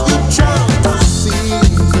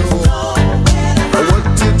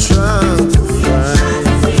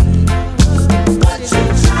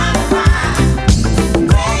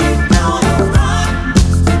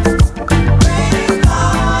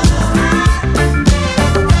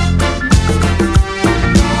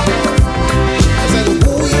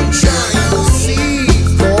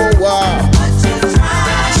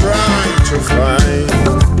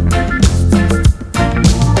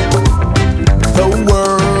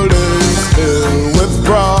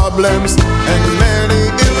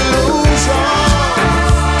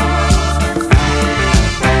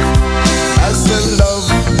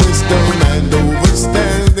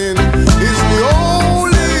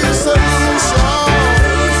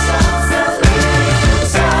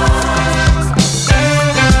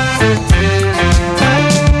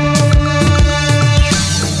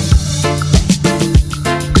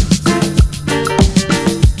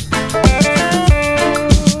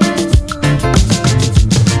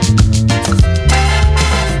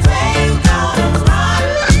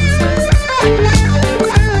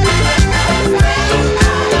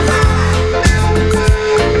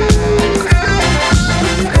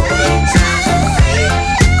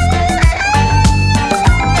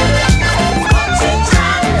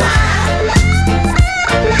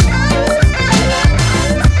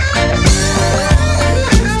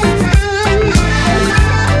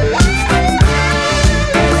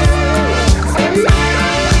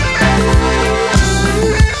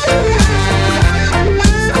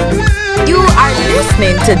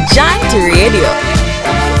to Giant Radio.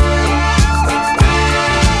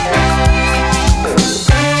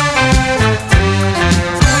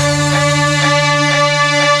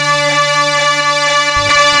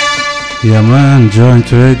 Yeah man, Joint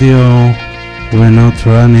Radio, we're not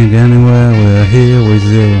running anywhere, we're here with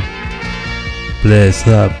you. Bless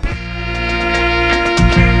up.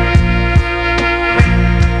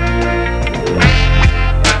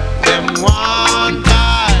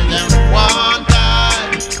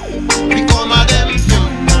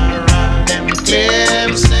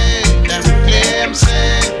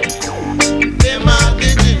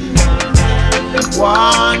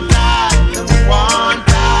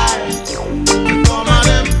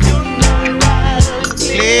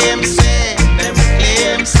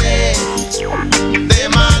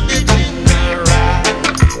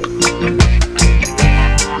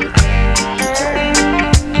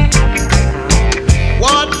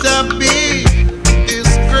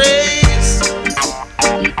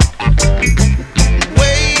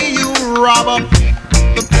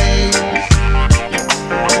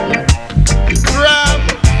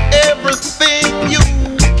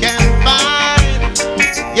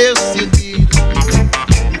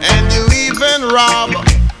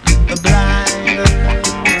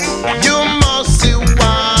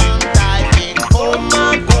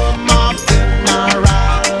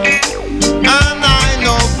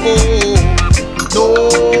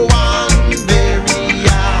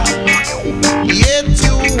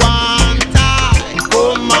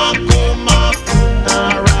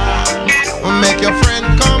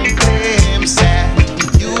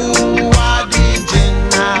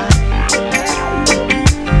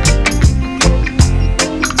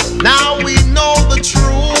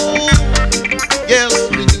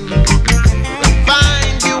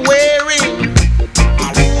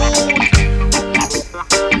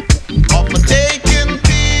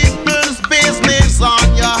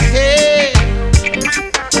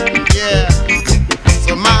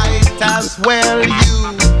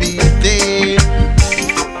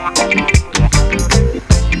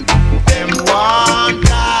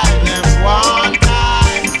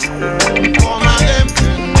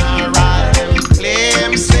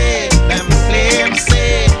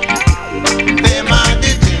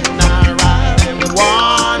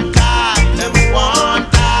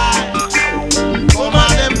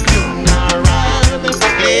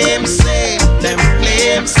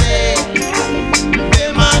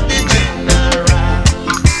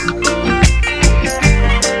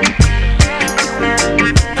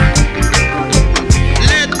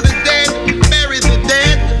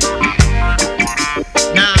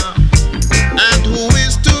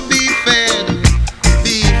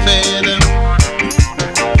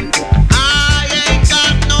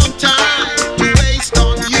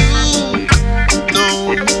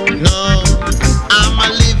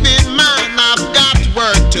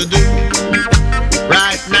 To do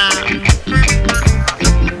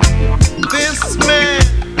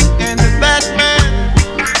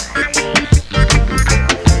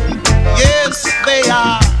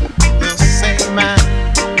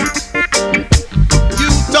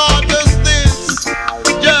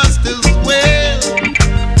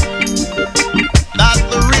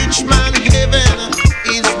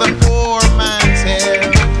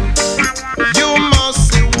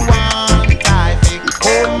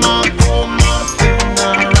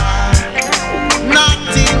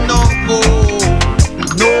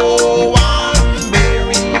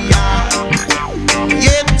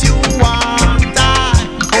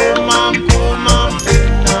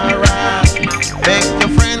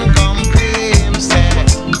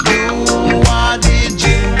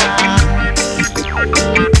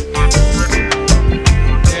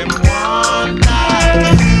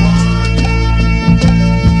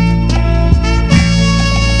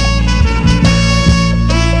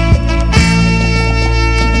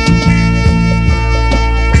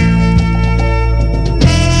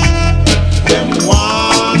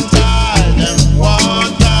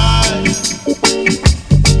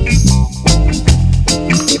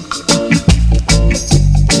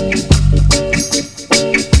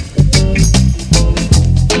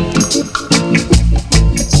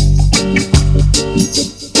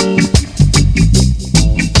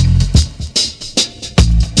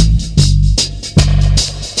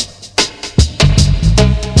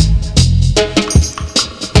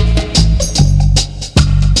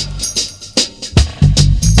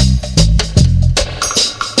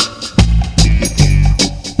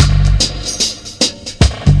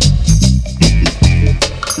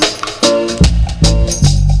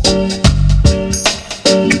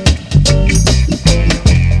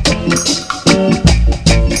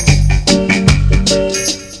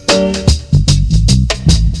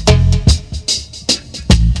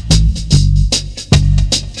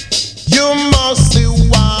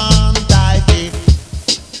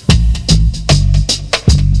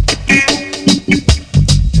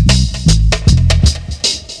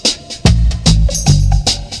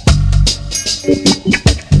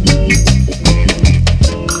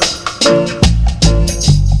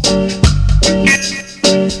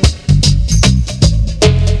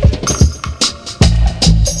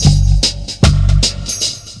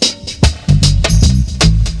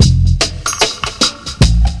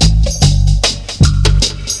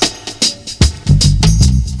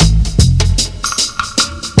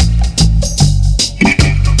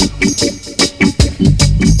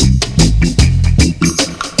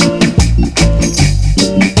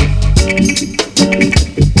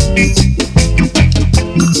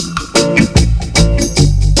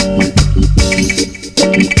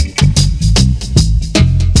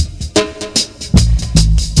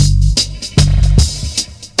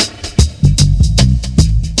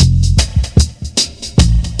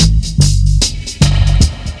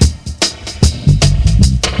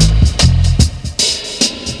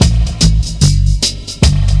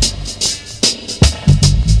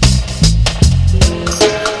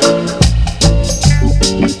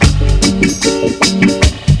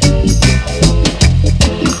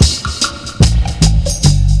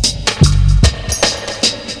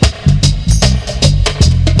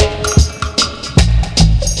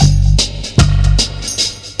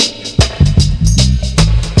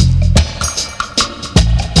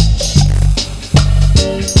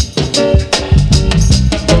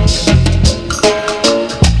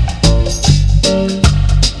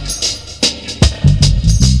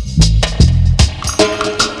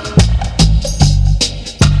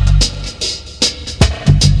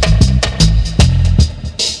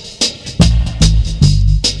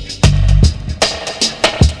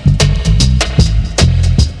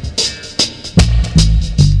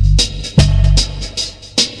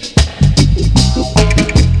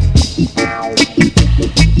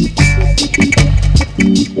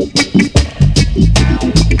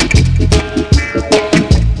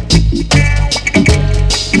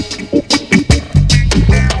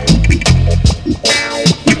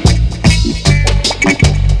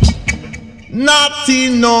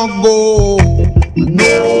no go,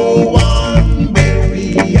 no one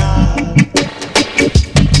bury her.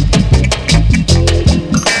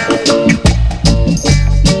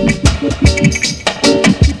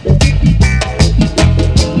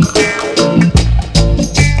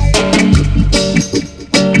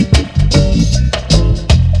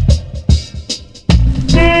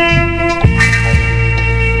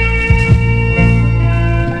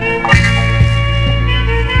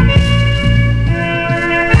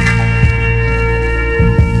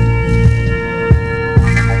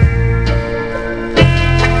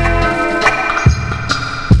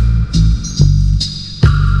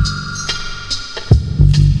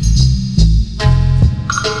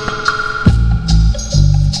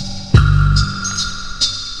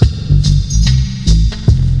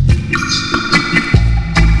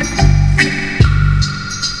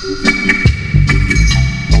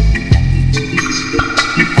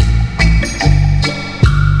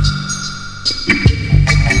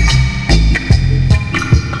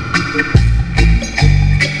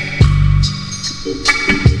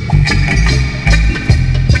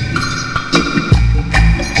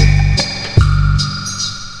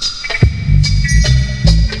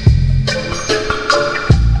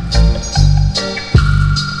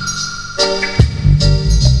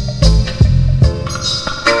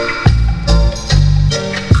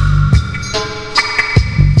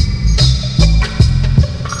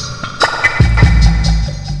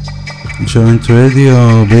 Joint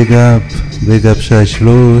Radio, big up Shai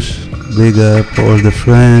Shlush, big up all the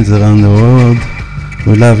friends around the world.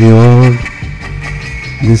 We love you all.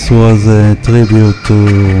 This was a tribute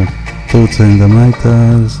to Toots and the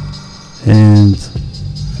Maytals and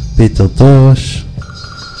Peter Tosh.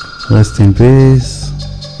 Rest in peace.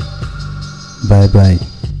 Bye bye.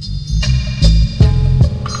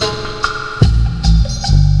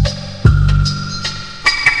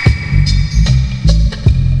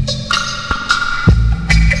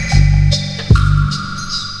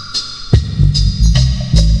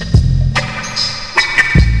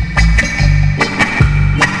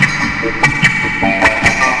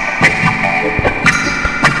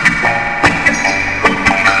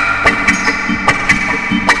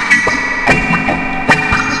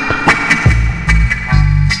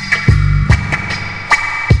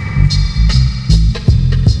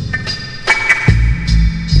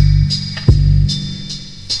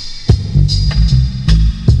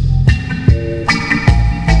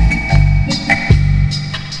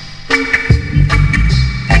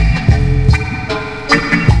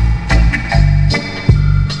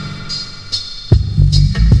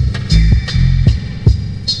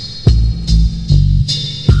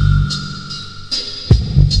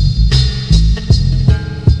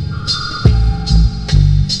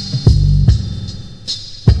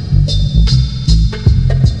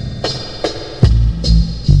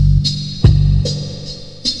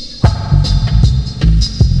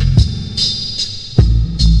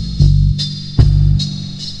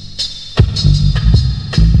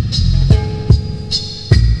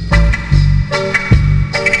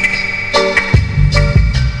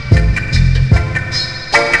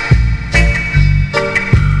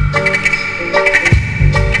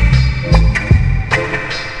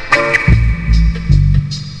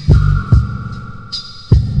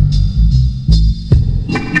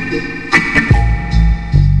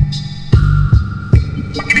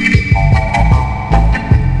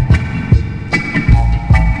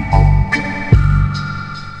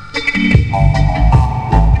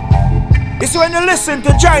 It's when you listen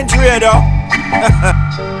to Giant Radio.